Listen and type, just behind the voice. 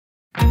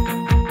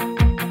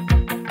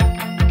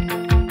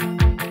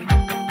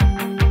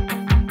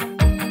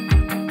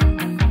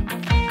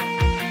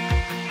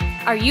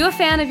Are you a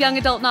fan of young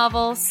adult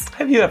novels?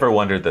 Have you ever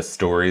wondered the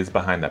stories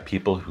behind the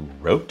people who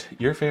wrote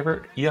your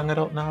favorite young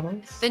adult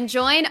novels? Then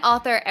join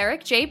author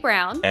Eric J.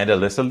 Brown and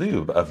Alyssa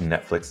Lube of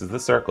Netflix's The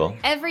Circle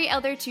every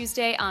other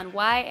Tuesday on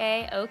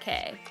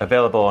YAOK.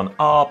 Available on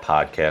all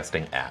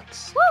podcasting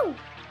apps. Woo!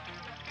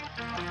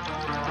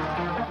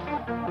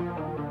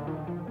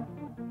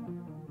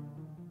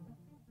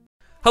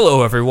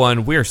 Hello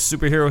everyone, we're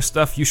Superhero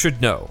Stuff You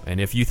Should Know, and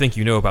if you think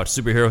you know about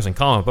superheroes and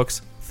comic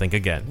books, think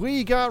again.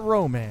 We got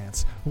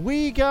romance,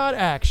 we got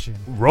action,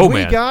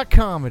 Romance? we got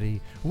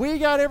comedy, we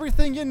got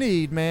everything you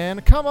need,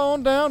 man. Come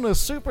on down to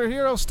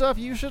Superhero Stuff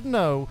You Should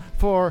Know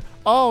for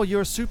all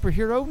your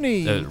superhero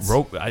needs.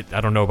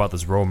 I don't know about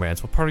this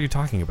romance. What part are you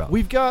talking about?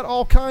 We've got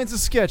all kinds of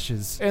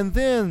sketches, and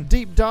then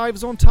deep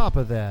dives on top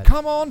of that.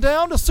 Come on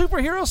down to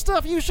Superhero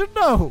Stuff You Should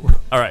Know.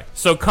 Alright,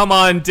 so come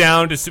on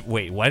down to...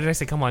 Wait, why did I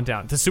say come on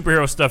down? To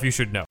Superhero Stuff You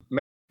Should Know.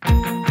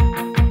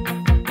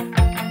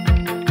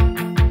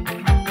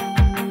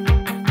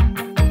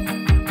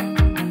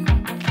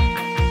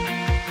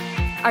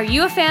 Are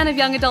you a fan of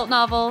young adult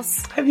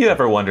novels? Have you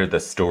ever wondered the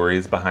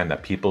stories behind the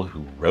people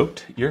who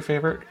wrote your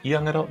favorite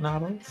young adult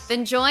novels?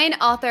 Then join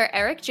author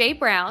Eric J.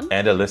 Brown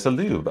and Alyssa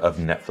Lube of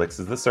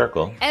Netflix's The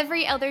Circle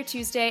every other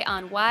Tuesday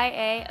on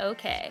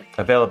YAOK.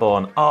 Available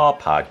on all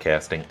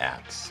podcasting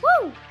apps.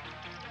 Woo!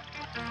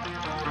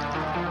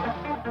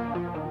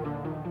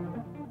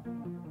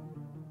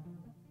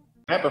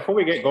 Matt, before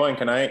we get going,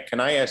 can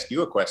I ask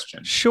you a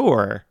question?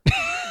 Sure.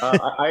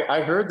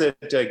 I heard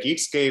that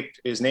Geekscape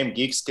is named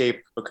Geekscape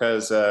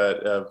because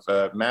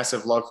of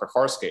massive love for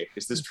Farscape.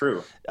 Is this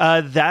true?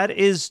 That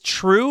is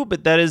true,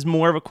 but that is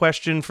more of a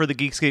question for the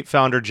Geekscape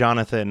founder,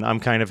 Jonathan. I'm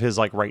kind of his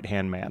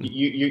right-hand man.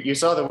 You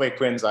saw the way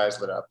Quinn's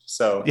eyes lit up.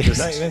 So I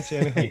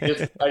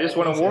just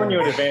want to warn you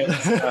in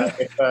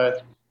advance.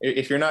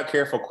 If you're not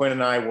careful, Quinn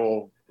and I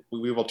will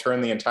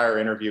turn the entire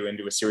interview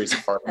into a series of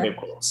Farscape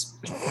quotes.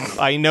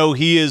 I know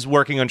he is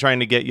working on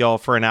trying to get y'all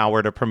for an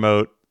hour to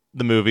promote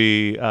the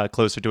movie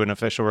closer to an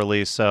official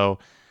release, so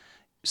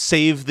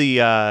save the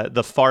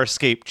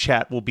Farscape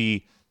chat will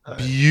be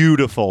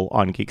beautiful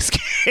on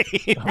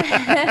Geekscape.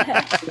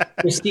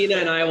 Christina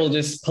and I will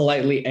just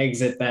politely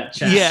exit that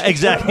chat. Yeah,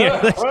 exactly.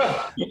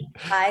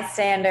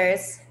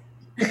 Bystanders.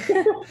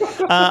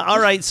 All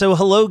right, so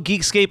hello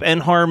Geekscape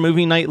and Horror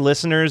Movie Night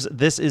listeners.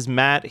 This is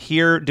Matt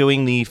here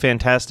doing the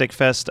Fantastic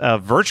Fest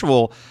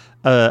virtual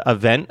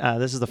event.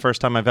 This is the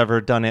first time I've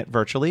ever done it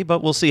virtually,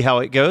 but we'll see how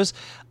it goes.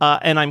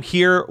 And I'm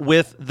here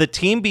with the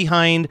team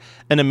behind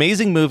an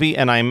amazing movie,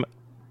 and I'm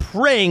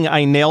praying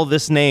I nail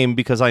this name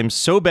because I'm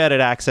so bad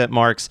at accent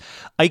marks.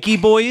 Ike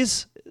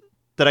Boys.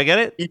 Did I get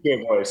it?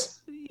 EK Boys.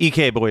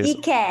 EK Boys.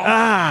 EK.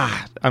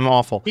 I'm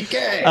awful.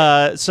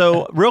 EK.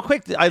 So real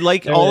quick, I'd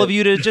like all of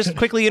you to just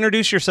quickly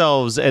introduce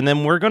yourselves, and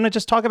then we're going to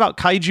just talk about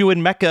kaiju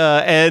and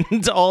mecha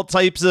and all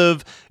types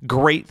of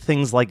great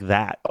things like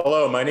that.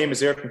 Hello, my name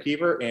is Eric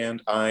McKeever,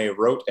 and I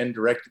wrote and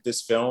directed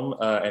this film,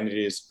 and it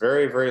is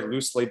very, very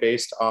loosely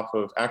based off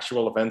of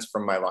actual events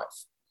from my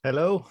life.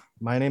 Hello,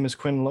 my name is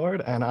Quinn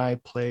Lord, and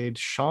I played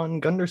Sean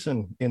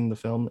Gunderson in the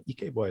film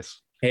EK Boys.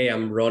 Hey,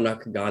 I'm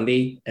Ronak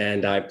Gandhi,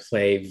 and I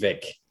play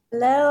Vic.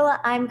 Hello,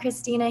 I'm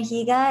Christina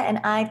Higa, and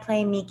I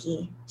play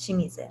Miki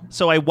Shimizu.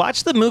 So I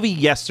watched the movie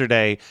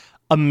yesterday.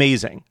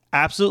 Amazing.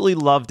 Absolutely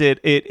loved it.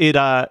 It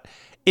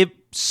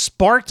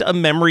sparked a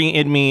memory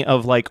in me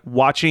of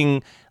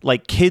watching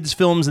kids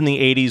films in the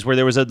 80s where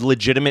there was a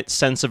legitimate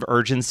sense of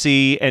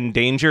urgency and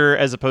danger,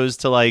 as opposed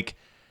to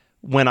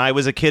when I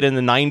was a kid in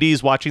the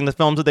 90s watching the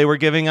films that they were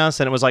giving us,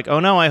 and it was oh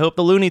no, I hope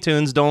the Looney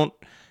Tunes don't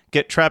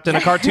get trapped in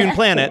a cartoon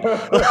planet.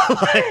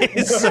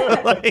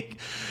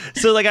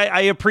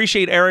 I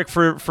appreciate Eric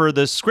for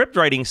the script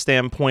writing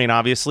standpoint,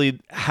 obviously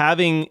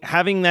having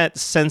that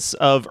sense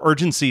of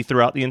urgency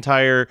throughout the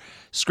entire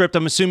script.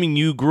 I'm assuming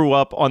you grew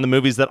up on the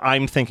movies that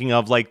I'm thinking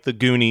of, like the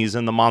Goonies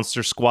and the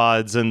Monster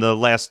Squads and the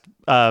Last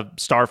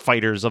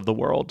Starfighters of the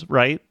world,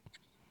 right?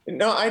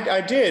 No,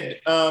 I did.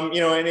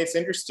 And it's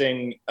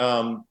interesting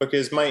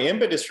because my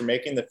impetus for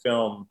making the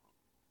film,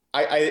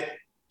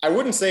 I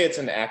wouldn't say it's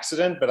an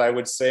accident, but I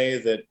would say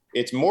that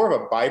it's more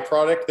of a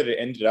byproduct that it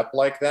ended up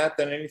like that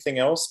than anything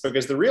else,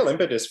 because the real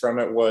impetus from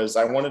it was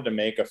I wanted to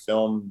make a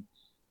film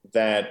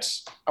that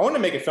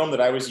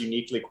I was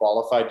uniquely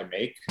qualified to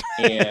make.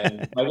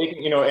 And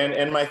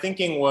my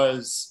thinking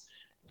was,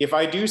 if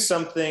I do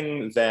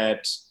something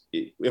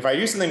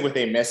with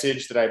a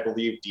message that I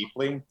believe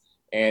deeply,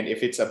 and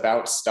if it's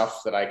about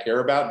stuff that I care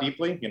about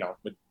deeply,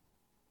 with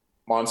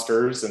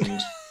monsters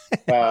and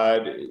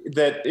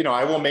that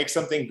I will make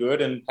something good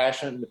and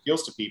passionate and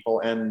appeals to people.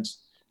 And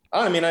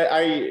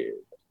I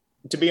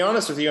to be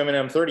honest with you,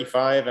 I'm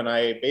 35 and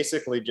I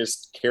basically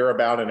just care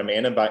about and am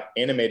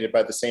animated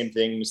by the same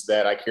things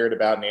that I cared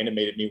about and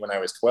animated me when I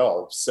was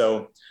 12.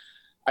 So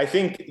I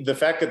think the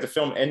fact that the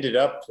film ended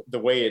up the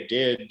way it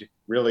did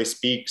really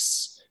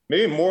speaks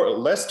maybe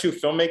less to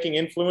filmmaking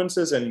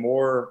influences and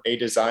more a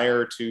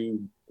desire to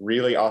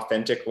really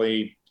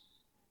authentically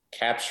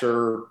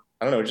capture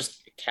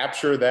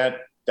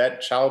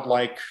that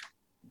childlike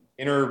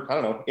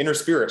inner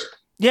spirit.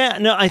 Yeah,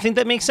 no, I think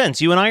that makes sense.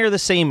 You and I are the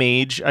same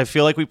age. I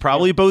feel like we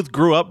probably both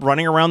grew up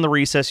running around the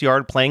recess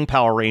yard playing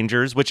Power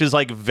Rangers, which is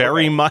like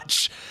very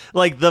much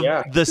like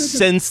the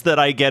sense that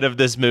I get of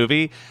this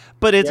movie.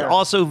 But it's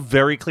also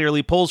very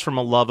clearly pulls from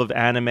a love of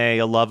anime,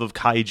 a love of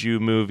kaiju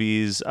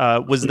movies.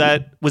 Was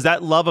that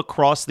love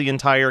across the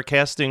entire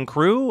cast and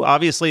crew?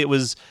 Obviously, it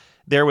was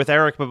there with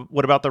Eric, but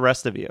what about the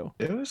rest of you?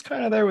 It was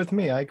kind of there with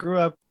me. I grew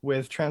up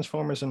with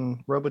Transformers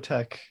and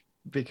Robotech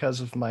because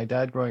of my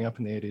dad growing up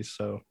in the 80s,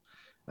 so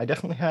I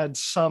definitely had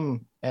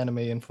some anime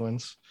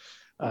influence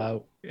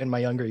in my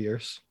younger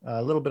years.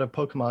 A little bit of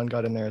Pokemon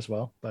got in there as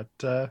well, but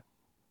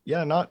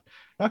not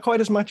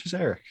quite as much as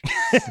Eric.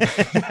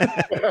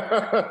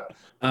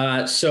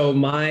 So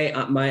my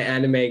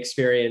anime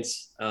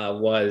experience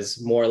was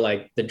more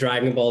like the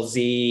Dragon Ball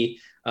Z,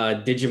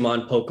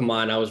 Digimon,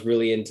 Pokemon. I was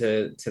really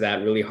into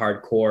that, really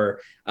hardcore,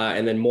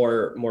 and then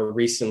more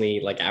recently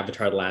like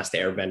Avatar: The Last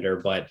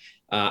Airbender. But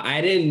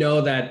I didn't know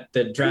that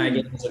the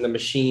dragons and the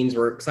machines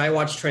were, because I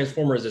watched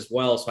Transformers as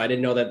well, so I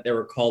didn't know that they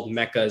were called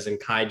mechas and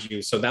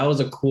kaiju. So that was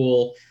a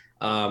cool,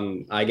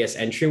 I guess,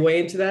 entryway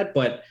into that.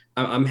 But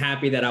I'm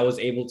happy that I was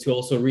able to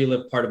also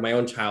relive part of my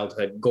own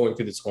childhood going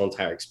through this whole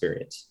entire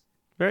experience.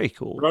 Very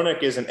cool.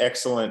 Ronak is an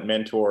excellent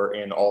mentor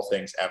in all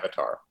things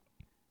Avatar.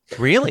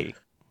 Really?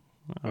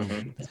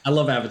 Mm-hmm. I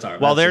love Avatar.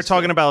 While they're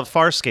talking about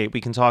Farscape,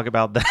 we can talk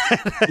about that.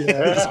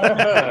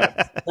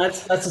 Yeah.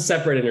 That's a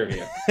separate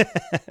interview.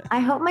 I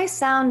hope my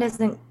sound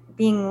isn't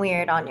being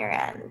weird on your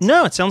end.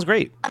 No, it sounds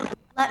great.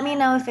 Let me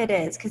know if it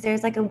is, because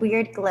there's like a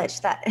weird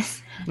glitch that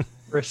is.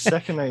 For a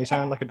second there, you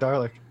sound like a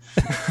Dalek.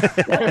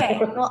 Okay,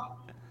 well,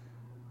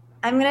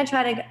 I'm going to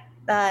try to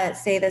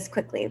say this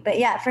quickly. But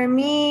yeah, for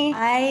me,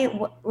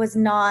 I was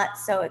not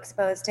so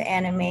exposed to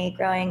anime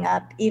growing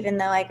up, even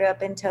though I grew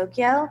up in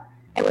Tokyo.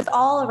 It was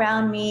all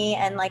around me.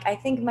 And like, I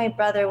think my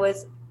brother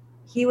was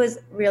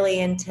really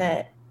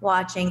into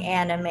watching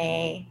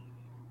anime,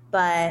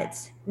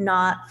 but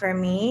not for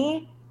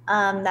me.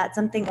 That's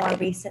something that I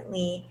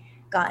recently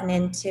gotten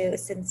into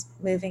since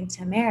moving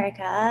to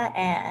America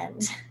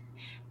and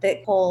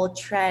the whole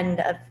trend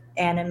of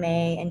anime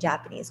and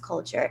Japanese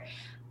culture.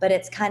 But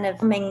it's kind of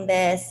filming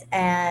this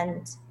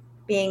and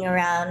being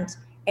around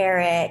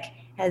Eric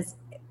has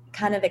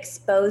kind of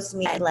exposed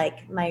me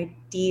like my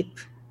deep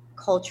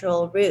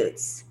cultural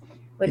roots,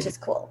 which is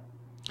cool.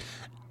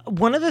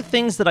 One of the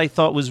things that I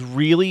thought was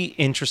really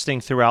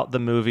interesting throughout the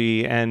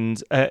movie,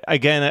 and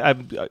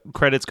again,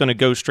 credit's going to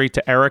go straight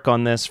to Eric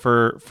on this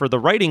for the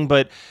writing,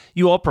 but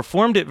you all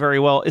performed it very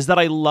well, is that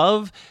I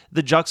love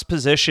the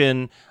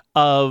juxtaposition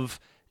of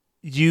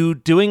you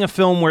doing a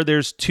film where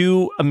there's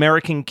two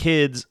American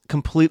kids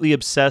completely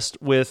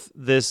obsessed with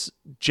this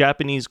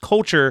Japanese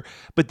culture,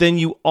 but then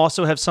you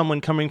also have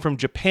someone coming from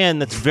Japan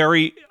that's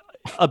very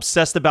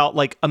obsessed about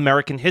like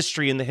American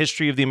history and the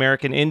history of the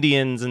American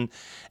Indians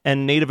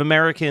and Native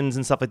Americans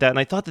and stuff like that. And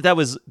I thought that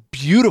was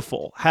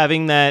beautiful,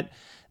 having that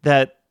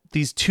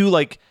these two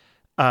like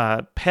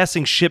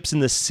passing ships in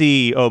the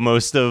sea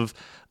almost of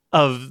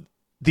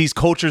these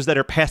cultures that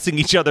are passing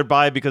each other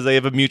by because they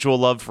have a mutual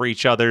love for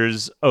each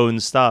other's own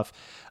stuff.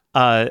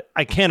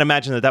 I can't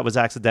imagine that was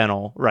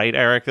accidental, right,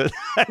 Eric?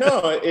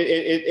 No,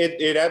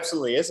 it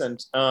absolutely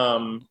isn't.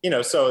 So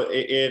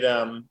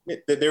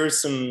there's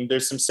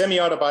some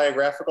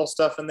semi-autobiographical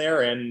stuff in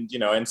there, and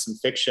some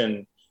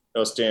fiction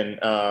goes in.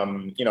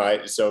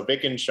 So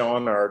Vic and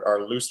Sean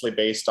are loosely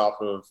based off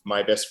of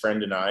my best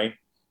friend and I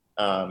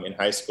in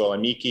high school,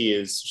 and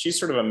Miki she's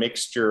sort of a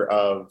mixture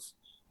of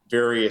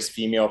various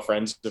female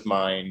friends of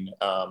mine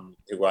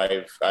who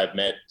I've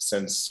met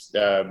since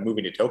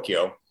moving to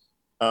Tokyo.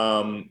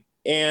 Part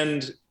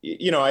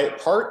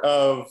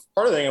of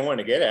the thing I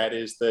wanted to get at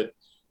is that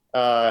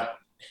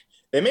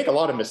they make a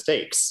lot of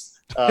mistakes,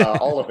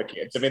 all of the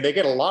kids. I mean, they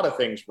get a lot of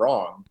things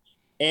wrong,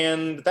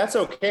 and that's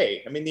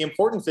okay. I mean, the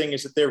important thing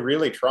is that they're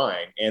really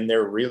trying, and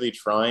they're really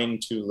trying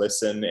to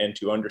listen and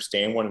to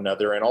understand one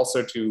another, and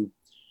also to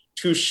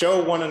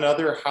show one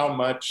another how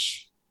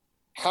much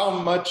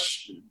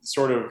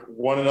sort of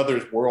one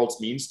another's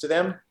worlds means to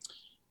them.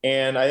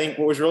 And I think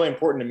what was really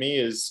important to me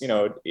is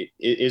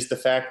the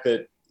fact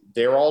that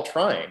they're all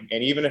trying.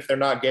 And even if they're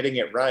not getting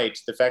it right,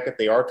 the fact that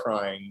they are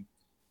trying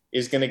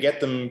is going to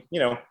get them,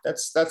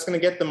 that's going to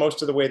get them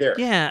most of the way there.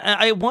 Yeah,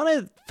 I want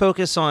to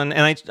focus on,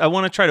 and I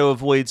want to try to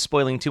avoid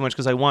spoiling too much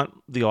because I want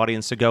the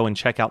audience to go and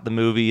check out the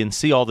movie and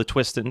see all the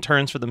twists and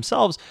turns for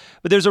themselves.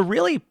 But there's a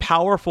really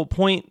powerful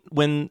point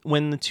when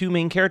the two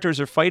main characters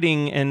are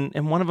fighting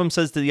and one of them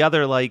says to the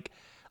other, like,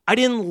 I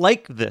didn't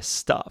like this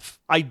stuff.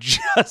 I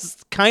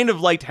just kind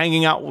of liked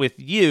hanging out with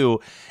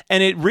you.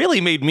 And it really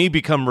made me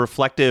become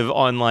reflective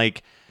on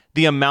like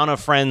the amount of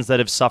friends that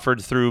have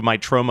suffered through my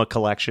trauma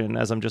collection,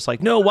 as I'm just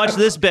like, no, watch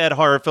this bad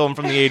horror film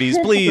from the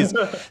 80s, please.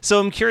 So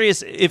I'm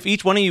curious if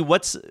each one of you,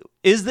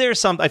 is there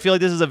something, I feel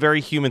like this is a very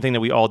human thing that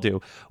we all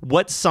do.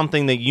 What's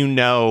something that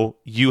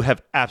you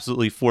have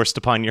absolutely forced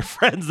upon your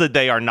friends that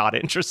they are not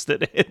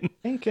interested in? I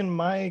think in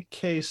my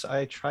case,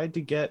 I tried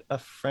to get a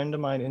friend of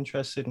mine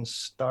interested in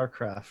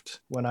StarCraft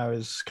when I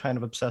was kind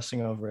of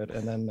obsessing over it.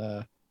 And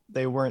then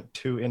they weren't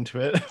too into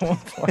it at one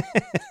point.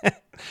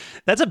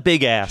 That's a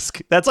big ask.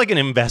 That's like an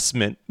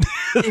investment.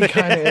 It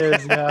kind of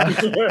is,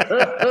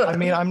 yeah. I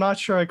mean, I'm not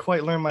sure I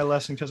quite learned my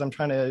lesson because I'm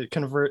trying to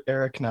convert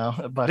Eric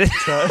now, but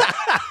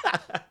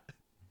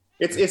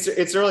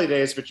it's early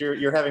days, but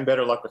you're having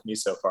better luck with me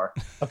so far.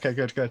 Okay,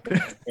 good.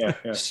 Yeah.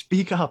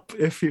 Speak up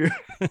if you're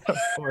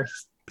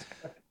forced.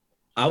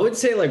 I would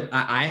say like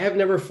I have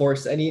never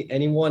forced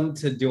anyone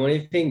to do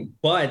anything,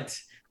 but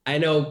I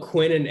know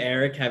Quinn and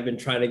Eric have been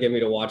trying to get me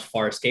to watch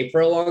Farscape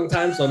for a long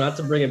time. So not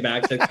to bring it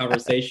back to the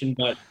conversation,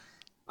 but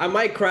I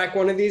might crack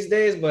one of these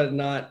days, but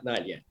not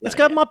yet. It's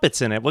got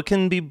Muppets in it. What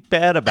can be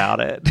bad about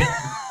it?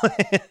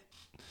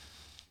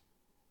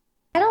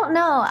 I don't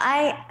know.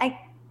 I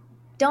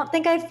don't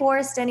think I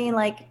forced any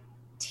like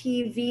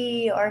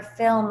TV or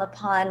film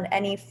upon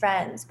any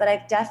friends, but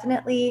I've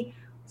definitely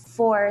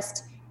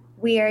forced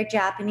weird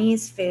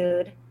Japanese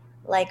food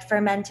like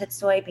fermented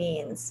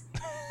soybeans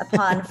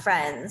upon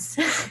friends.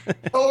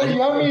 Oh,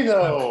 yummy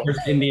though. There's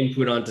Indian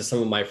food onto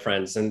some of my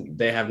friends, and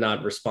they have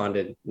not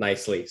responded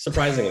nicely,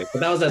 surprisingly. But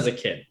that was as a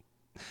kid.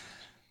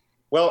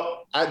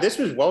 Well, this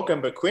was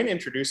welcome, but Quinn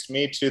introduced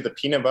me to the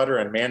peanut butter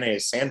and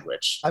mayonnaise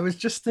sandwich. I was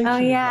just thinking. Oh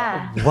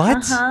yeah. What?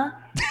 Uh-huh.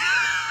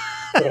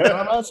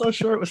 I'm not so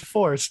sure it was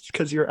forced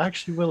because you're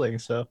actually willing.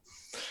 So,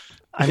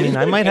 I mean,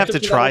 I might have to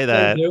try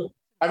that.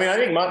 I mean, I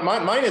think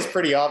mine is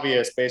pretty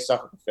obvious based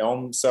off of the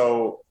film.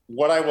 So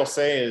what I will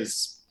say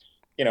is,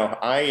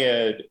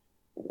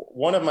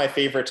 one of my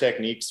favorite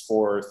techniques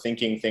for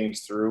thinking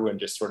things through and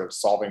just sort of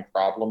solving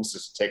problems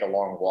is to take a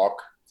long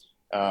walk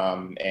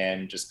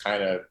and just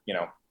kind of,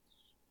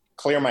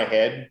 clear my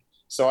head.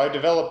 So I've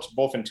developed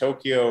both in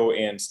Tokyo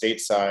and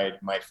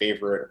stateside my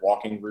favorite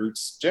walking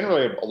routes,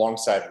 generally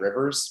alongside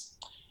rivers.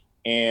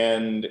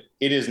 And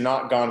it has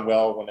not gone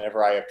well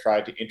whenever I have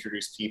tried to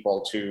introduce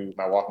people to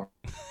my walking.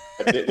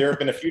 There have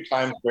been a few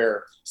times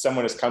where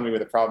someone has come to me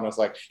with a problem. I was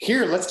like,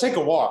 here, let's take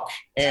a walk.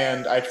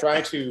 And I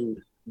try to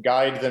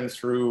guide them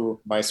through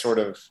my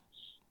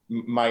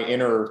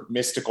inner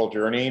mystical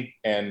journey.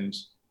 And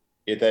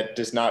that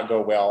does not go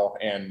well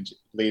and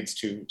leads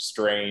to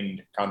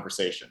strained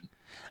conversation.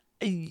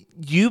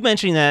 You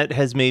mentioning that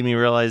has made me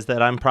realize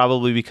that I'm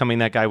probably becoming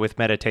that guy with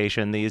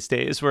meditation these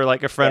days, where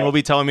like a friend will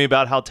be telling me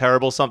about how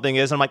terrible something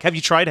is. I'm like, have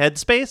you tried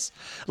Headspace?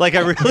 Like, I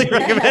really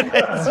recommend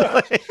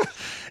it.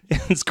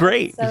 It's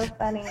great. So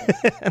funny.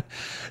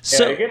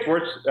 So it gets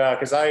worse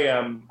because I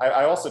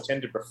also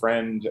tend to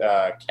befriend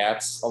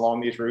cats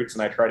along these routes,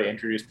 and I try to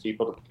introduce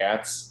people to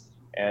cats.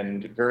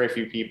 And very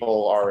few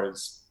people are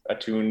as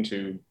attuned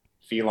to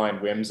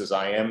feline whims as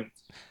I am.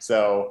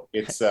 So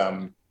it's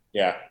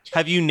yeah.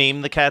 Have you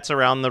named the cats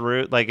around the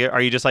route? Like, are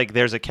you just like,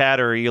 there's a cat,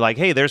 or are you like,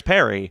 hey, there's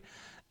Perry?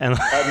 And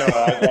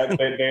no,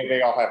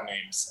 they all have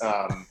names.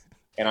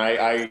 And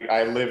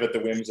I live at the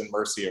whims and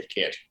mercy of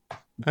Kit.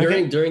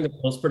 During the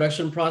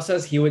post-production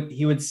process, he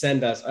would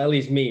send us, at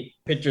least me,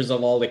 pictures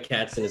of all the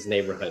cats in his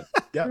neighborhood.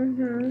 Yeah,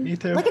 me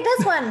too. Look at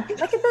this one.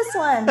 Look at this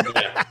one.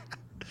 Yeah.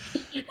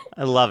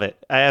 I love it.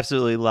 I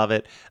absolutely love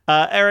it.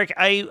 Eric,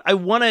 I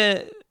want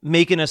to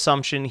make an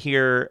assumption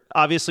here.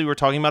 Obviously, we're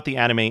talking about the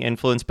anime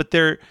influence, but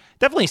there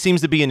definitely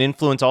seems to be an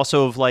influence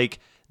also of like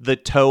the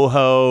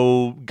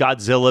Toho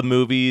Godzilla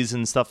movies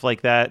and stuff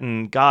like that.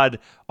 And God,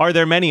 are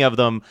there many of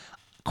them?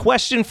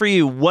 Question for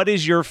you: what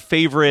is your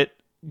favorite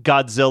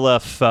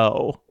Godzilla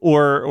foe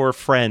or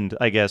friend?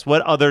 I guess.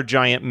 What other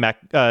giant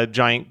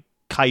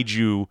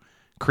kaiju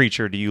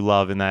creature do you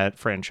love in that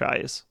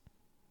franchise?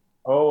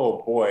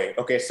 Oh boy.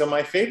 Okay, so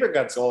my favorite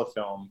Godzilla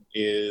film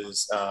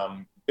is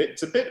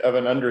it's a bit of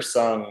an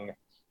undersung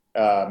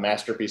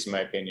masterpiece in my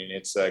opinion.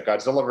 It's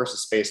Godzilla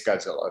versus Space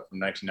Godzilla from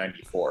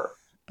 1994.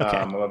 Okay.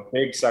 I'm a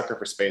big sucker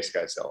for Space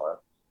Godzilla.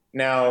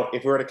 Now,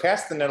 if we were to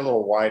cast the net a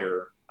little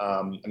wider,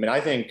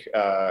 I think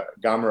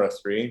Gamera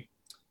 3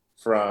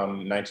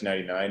 from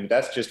 1999,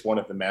 that's just one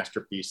of the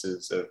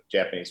masterpieces of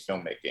Japanese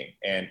filmmaking.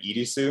 And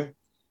Irisu,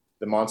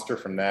 the monster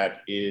from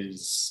that,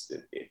 is,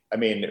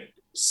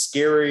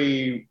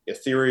 scary,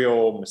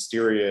 ethereal,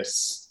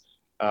 mysterious.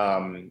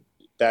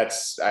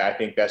 I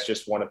think that's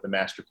just one of the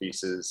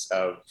masterpieces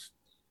of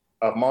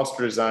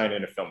monster design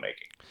and of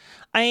filmmaking.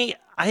 I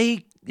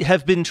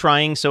have been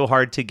trying so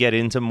hard to get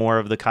into more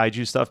of the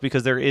kaiju stuff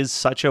because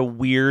there's a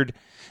weird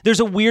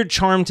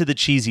charm to the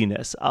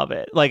cheesiness of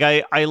it. Like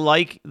I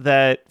like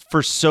that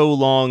for so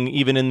long,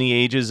 even in the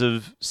ages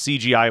of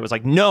CGI, it was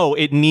like, no,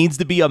 it needs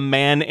to be a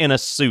man in a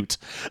suit.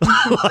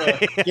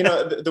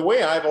 The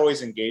way I've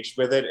always engaged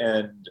with it,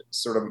 and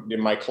sort of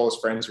my close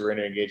friends who are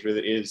engaged with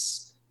it,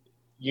 is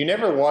you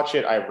never watch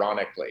it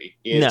ironically.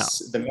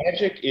 The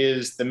magic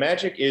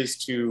is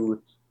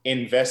to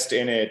invest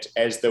in it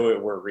as though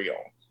it were real.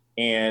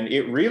 And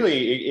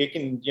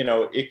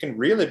it can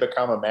really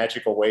become a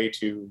magical way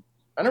to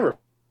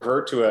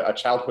revert to a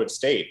childhood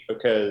state,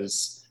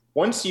 because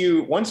once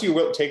you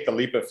will take the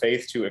leap of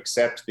faith to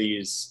accept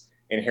these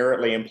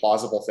inherently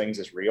implausible things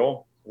as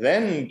real,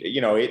 then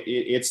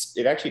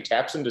it actually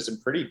taps into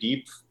some pretty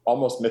deep,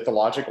 almost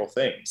mythological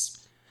things.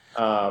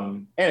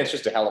 And it's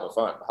just a hell of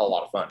a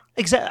lot of fun.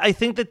 Exactly. I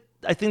think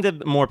I think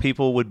that more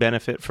people would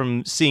benefit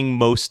from seeing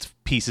most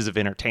pieces of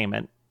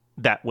entertainment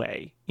that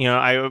way. You know,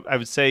 I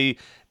would say,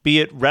 be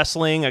it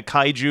wrestling, a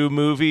kaiju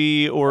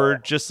movie, or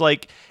just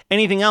like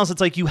anything else,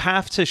 it's like you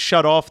have to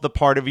shut off the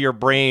part of your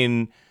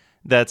brain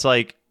that's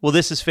like, well,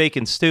 this is fake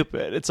and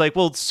stupid. It's like,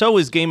 well, so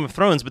is Game of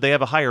Thrones, but they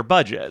have a higher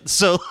budget.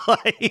 So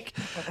like,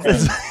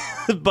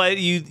 but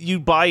you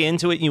buy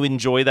into it and you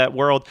enjoy that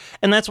world.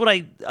 And that's what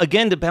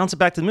again, to bounce it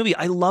back to the movie,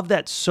 I love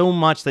that so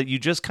much that you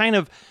just kind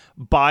of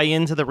buy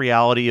into the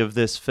reality of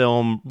this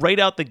film right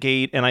out the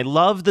gate. And I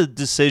love the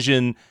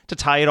decision to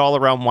tie it all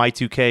around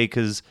Y2K,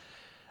 because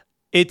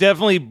it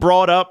definitely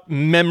brought up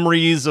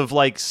memories of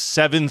like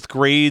 7th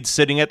grade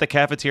sitting at the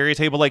cafeteria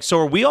table. Like, so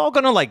are we all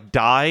going to like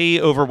die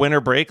over winter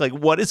break? Like,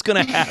 what is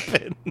going to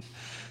happen?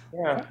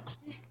 Yeah.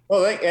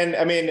 Well, and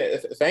I mean,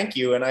 thank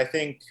you. And I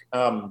think,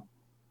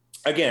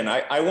 again,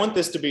 I want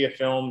this to be a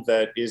film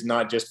that is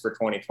not just for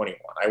 2021.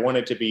 I want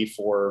it to be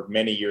for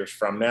many years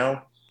from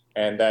now.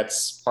 And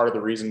that's part of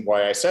the reason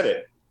why I said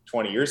it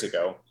 20 years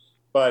ago.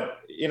 But,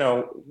 you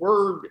know,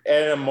 we're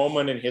at a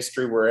moment in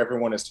history where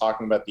everyone is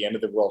talking about the end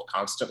of the world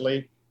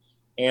constantly.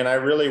 And I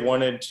really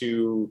wanted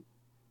to,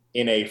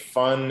 in a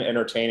fun,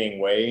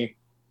 entertaining way,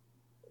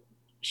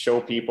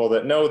 show people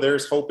that, no,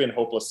 there's hope in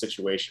hopeless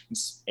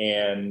situations.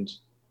 And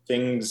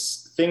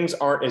things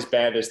aren't as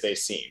bad as they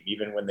seem,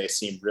 even when they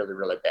seem really,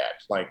 really bad.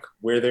 Like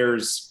where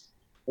there's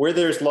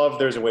love,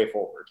 there's a way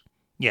forward.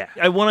 Yeah.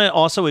 I want to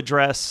also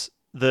address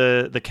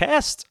the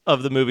cast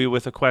of the movie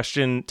with a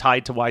question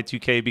tied to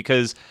Y2K,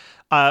 because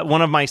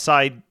one of my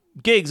side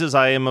gigs is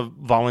I am a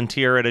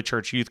volunteer at a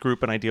church youth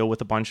group, and I deal with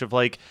a bunch of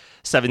like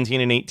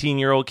 17 and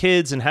 18-year-old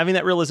kids, and having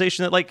that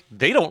realization that like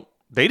they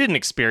didn't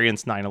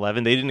experience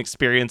 9/11, they didn't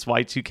experience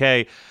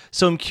Y2K.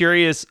 So I'm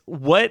curious,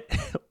 what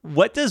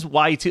does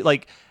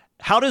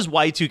how does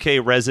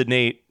Y2K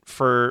resonate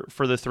for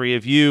the three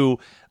of you?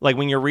 Like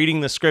when you're reading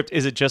the script,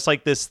 is it just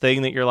like this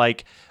thing that you're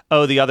like,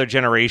 oh, the other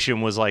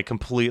generation was like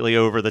completely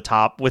over the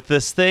top with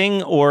this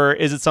thing? Or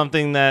is it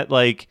something that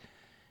like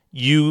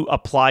you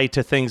apply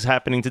to things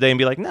happening today and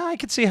be like, nah, I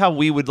could see how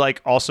we would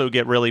like also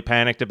get really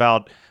panicked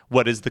about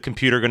what is the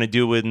computer going to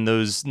do when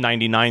those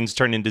 99s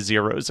turn into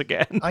zeros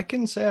again? I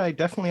can say I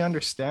definitely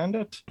understand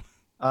it.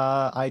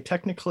 I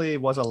technically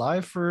was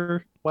alive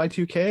for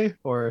Y2K,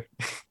 or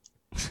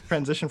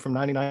transition from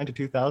 99 to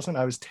 2000.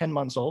 I was 10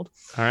 months old.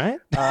 All right.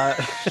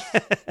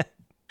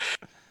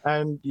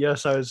 And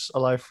yes, I was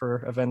alive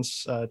for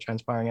events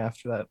transpiring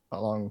after that,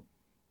 along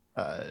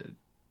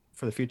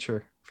for the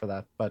future for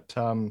that. But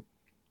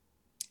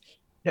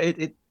yeah,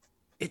 it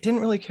didn't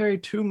really carry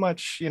too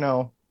much, you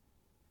know,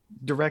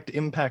 direct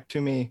impact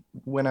to me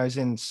when I was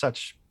in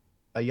such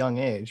a young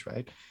age,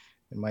 right,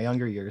 in my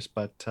younger years.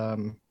 But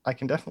I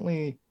can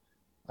definitely,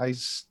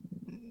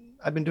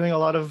 I've been doing a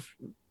lot of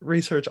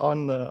research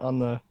on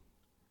the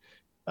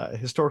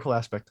historical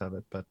aspect of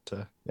it. But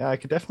yeah, I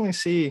could definitely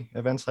see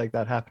events like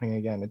that happening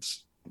again.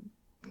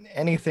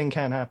 Anything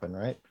can happen,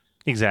 right?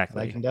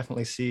 Exactly. And I can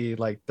definitely see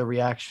like the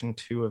reaction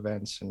to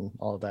events and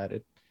all of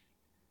that.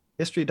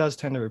 History does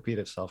tend to repeat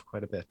itself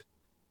quite a bit.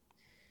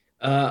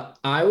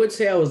 I would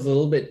say I was a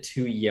little bit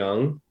too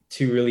young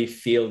to really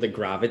feel the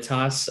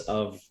gravitas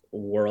of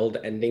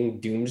world-ending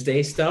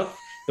doomsday stuff.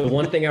 The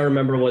one thing I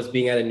remember was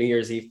being at a New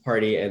Year's Eve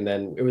party, and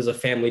then it was a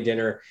family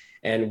dinner,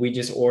 and we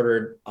just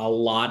ordered a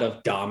lot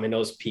of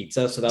Domino's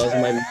pizza. So that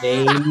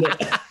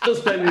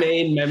was my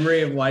main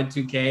memory of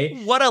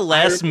Y2K. What a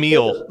last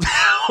meal.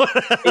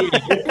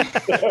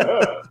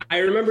 I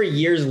remember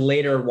years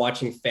later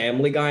watching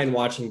Family Guy and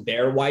watching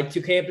their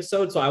Y2K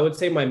episode. So I would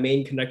say my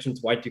main connection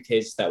to Y2K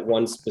is that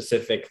one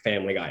specific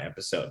Family Guy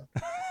episode.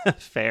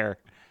 Fair.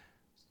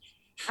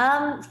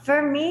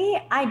 For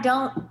me, I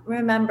don't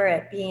remember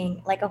it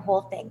being like a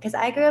whole thing, because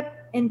I grew up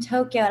in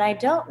Tokyo, and I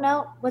don't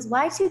know, was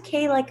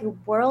Y2K like a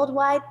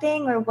worldwide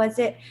thing, or was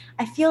it,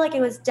 I feel like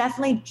it was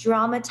definitely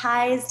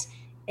dramatized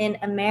in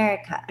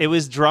America. It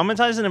was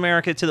dramatized in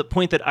America to the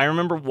point that I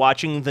remember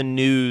watching the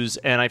news,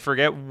 and I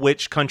forget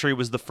which country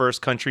was the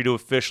first country to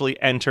officially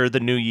enter the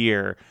new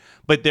year.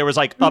 But there was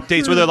like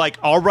updates where they're like,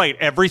 all right,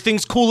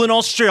 everything's cool in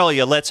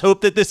Australia. Let's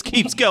hope that this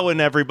keeps going,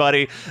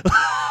 everybody.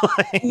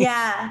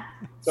 Yeah.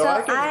 So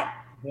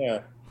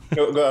yeah.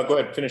 Go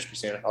ahead, finish,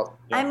 Christina.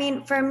 Yeah. I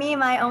mean, for me,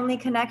 my only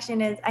connection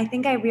is I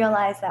think I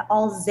realized that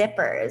all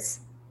zippers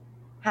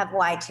have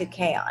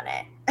Y2K on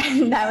it.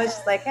 And that was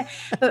just like,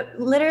 but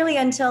literally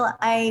until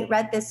I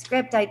read this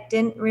script, I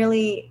didn't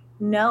really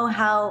know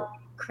how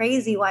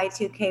crazy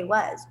Y2K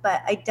was.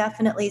 But I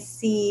definitely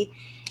see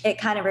it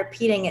kind of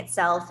repeating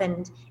itself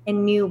and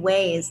in new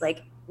ways,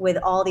 like with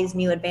all these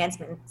new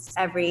advancements,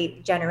 every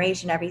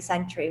generation, every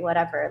century,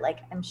 whatever. Like,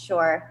 I'm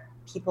sure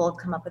people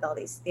come up with all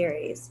these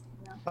theories.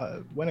 You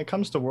know? When it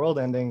comes to world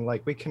ending,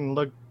 like we can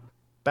look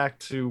back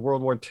to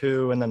World War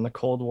II and then the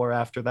Cold War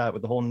after that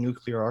with the whole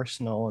nuclear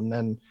arsenal, and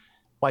then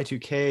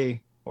Y2K,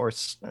 or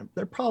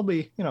they're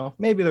probably, you know,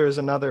 maybe there's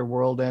another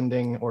world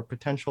ending or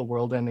potential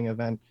world ending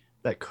event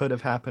that could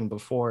have happened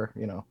before,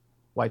 you know,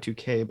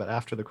 Y2K, but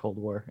after the Cold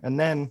War. And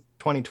then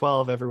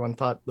 2012, everyone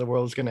thought the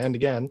world was going to end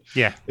again.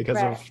 Yeah. Because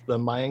Right. of the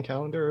Mayan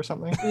calendar or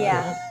something.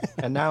 Yeah.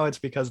 And now it's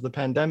because the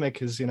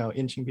pandemic is,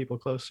 inching people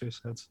closer.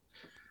 So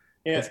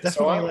it's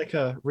definitely like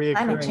a Climate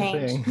reoccurring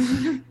change.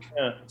 thing.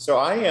 Yeah.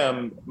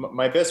 So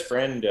my best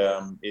friend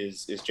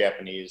is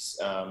Japanese,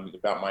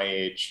 about my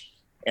age,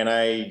 and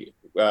I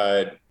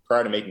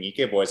prior to making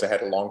Ike Boys, I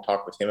had a long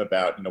talk with him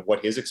about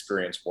what his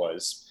experience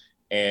was,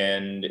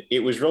 and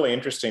it was really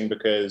interesting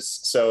because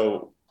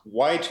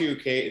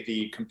Y2K,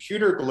 the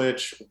computer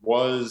glitch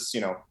was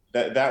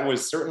that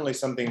was certainly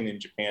something in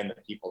Japan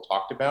that people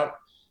talked about.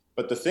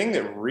 But the thing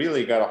that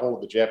really got a hold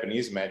of the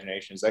Japanese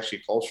imagination is actually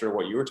closer.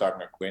 What you were talking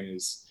about, Quinn,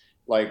 is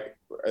like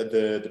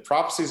the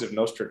prophecies of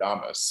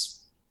Nostradamus.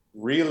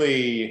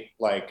 Really,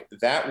 like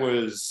that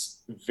was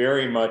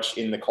very much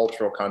in the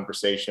cultural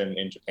conversation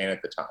in Japan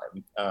at the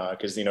time,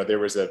 because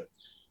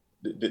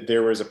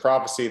there was a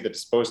prophecy that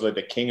supposedly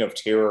the King of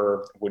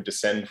Terror would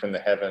descend from the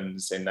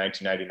heavens in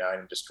 1999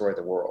 and destroy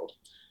the world.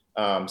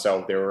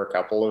 So there were a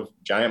couple of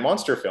giant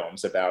monster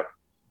films about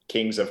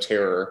kings of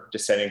terror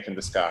descending from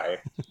the sky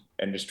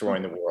and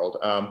destroying the world.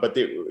 But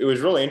it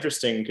was really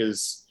interesting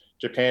because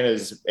Japan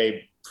is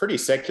a pretty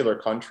secular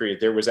country.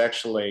 There was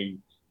actually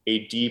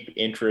a deep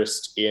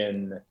interest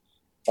in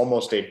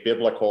almost a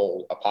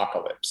biblical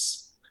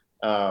apocalypse.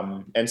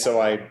 And so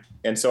I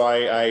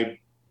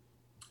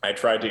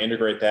tried to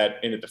integrate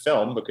that into the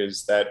film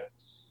because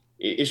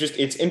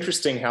it's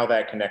interesting how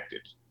that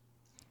connected.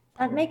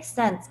 That makes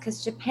sense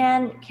because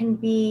Japan can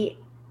be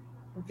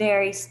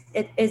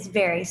it is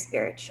very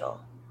spiritual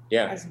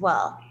as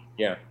well.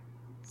 Yeah.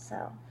 So.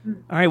 All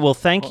right. Well,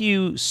 thank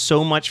you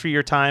so much for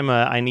your time.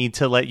 I need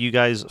to let you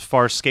guys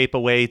farscape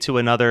away to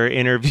another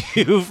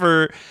interview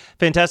for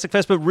Fantastic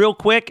Fest. But real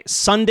quick,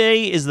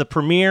 Sunday is the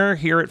premiere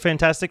here at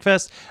Fantastic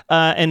Fest.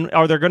 And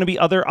are there going to be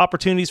other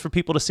opportunities for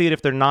people to see it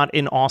if they're not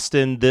in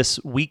Austin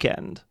this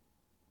weekend?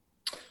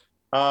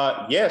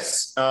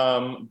 Yes.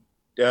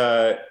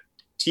 TBA.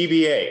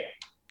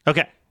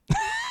 Okay.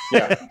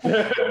 Yeah.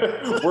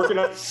 working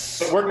on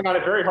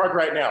it very hard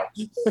right now.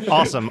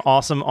 Awesome.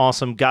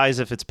 Guys,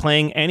 if it's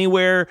playing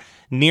anywhere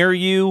near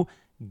you,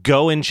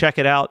 go and check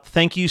it out.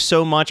 Thank you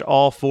so much,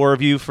 all four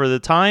of you, for the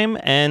time,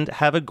 and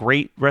have a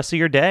great rest of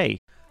your day.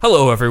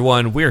 Hello,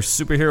 everyone. We're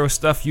Superhero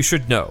Stuff You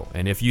Should Know.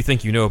 And if you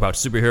think you know about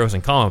superheroes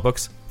and comic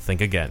books,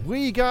 think again.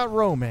 We got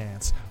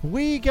romance.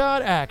 We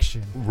got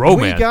action.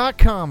 Romance. We got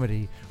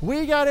comedy.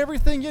 We got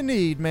everything you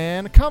need,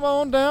 man. Come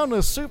on down to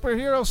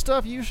Superhero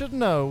Stuff You Should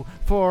Know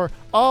for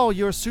all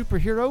your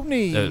superhero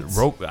needs.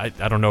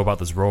 I don't know about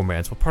this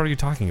romance. What part are you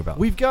talking about?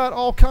 We've got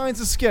all kinds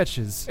of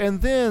sketches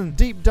and then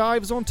deep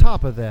dives on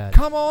top of that.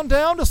 Come on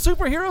down to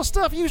Superhero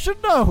Stuff You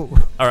Should Know.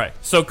 All right.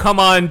 So come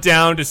on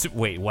down to...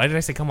 Wait, why did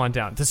I say come on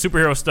down? To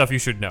Superhero Stuff You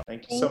Should Know.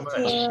 Thank you so much.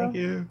 Thank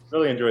you.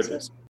 Really enjoyed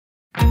this.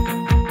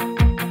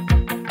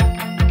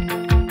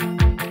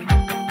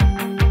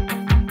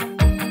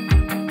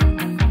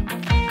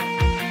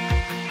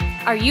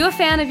 Are you a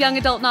fan of young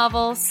adult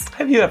novels?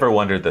 Have you ever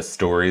wondered the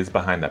stories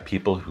behind the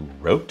people who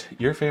wrote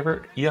your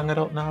favorite young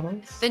adult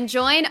novels? Then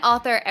join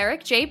author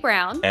Eric J.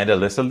 Brown And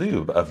Alyssa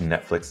Lube of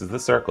Netflix's The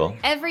Circle.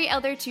 every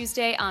other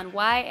Tuesday on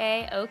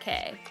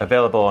YAOK.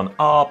 Available on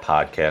all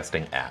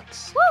podcasting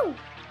apps. Woo!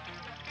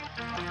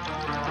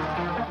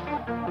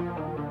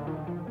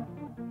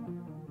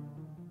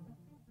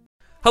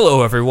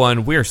 Hello,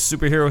 everyone. We're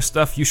Superhero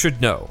Stuff You Should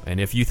Know. And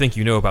if you think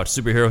you know about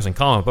superheroes and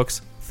comic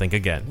books, think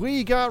again.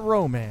 We got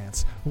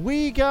romance.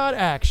 We got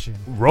action.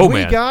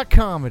 Romance. We got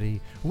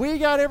comedy. We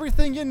got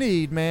everything you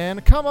need,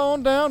 man. Come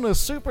on down to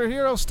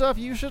Superhero Stuff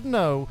You Should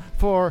Know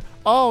for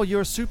all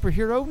your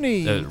superhero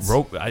needs.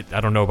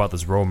 I don't know about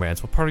this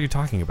romance. What part are you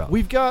talking about?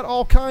 We've got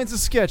all kinds of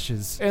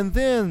sketches and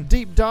then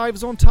deep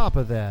dives on top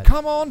of that.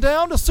 Come on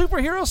down to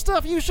Superhero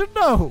Stuff You Should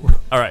Know.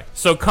 All right.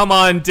 So come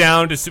on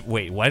down to...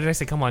 Wait, why did I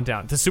say come on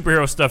down? To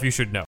Superhero Stuff You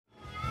Should Know.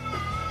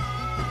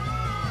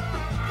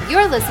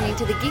 You're listening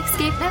to the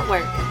Geekscape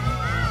Network.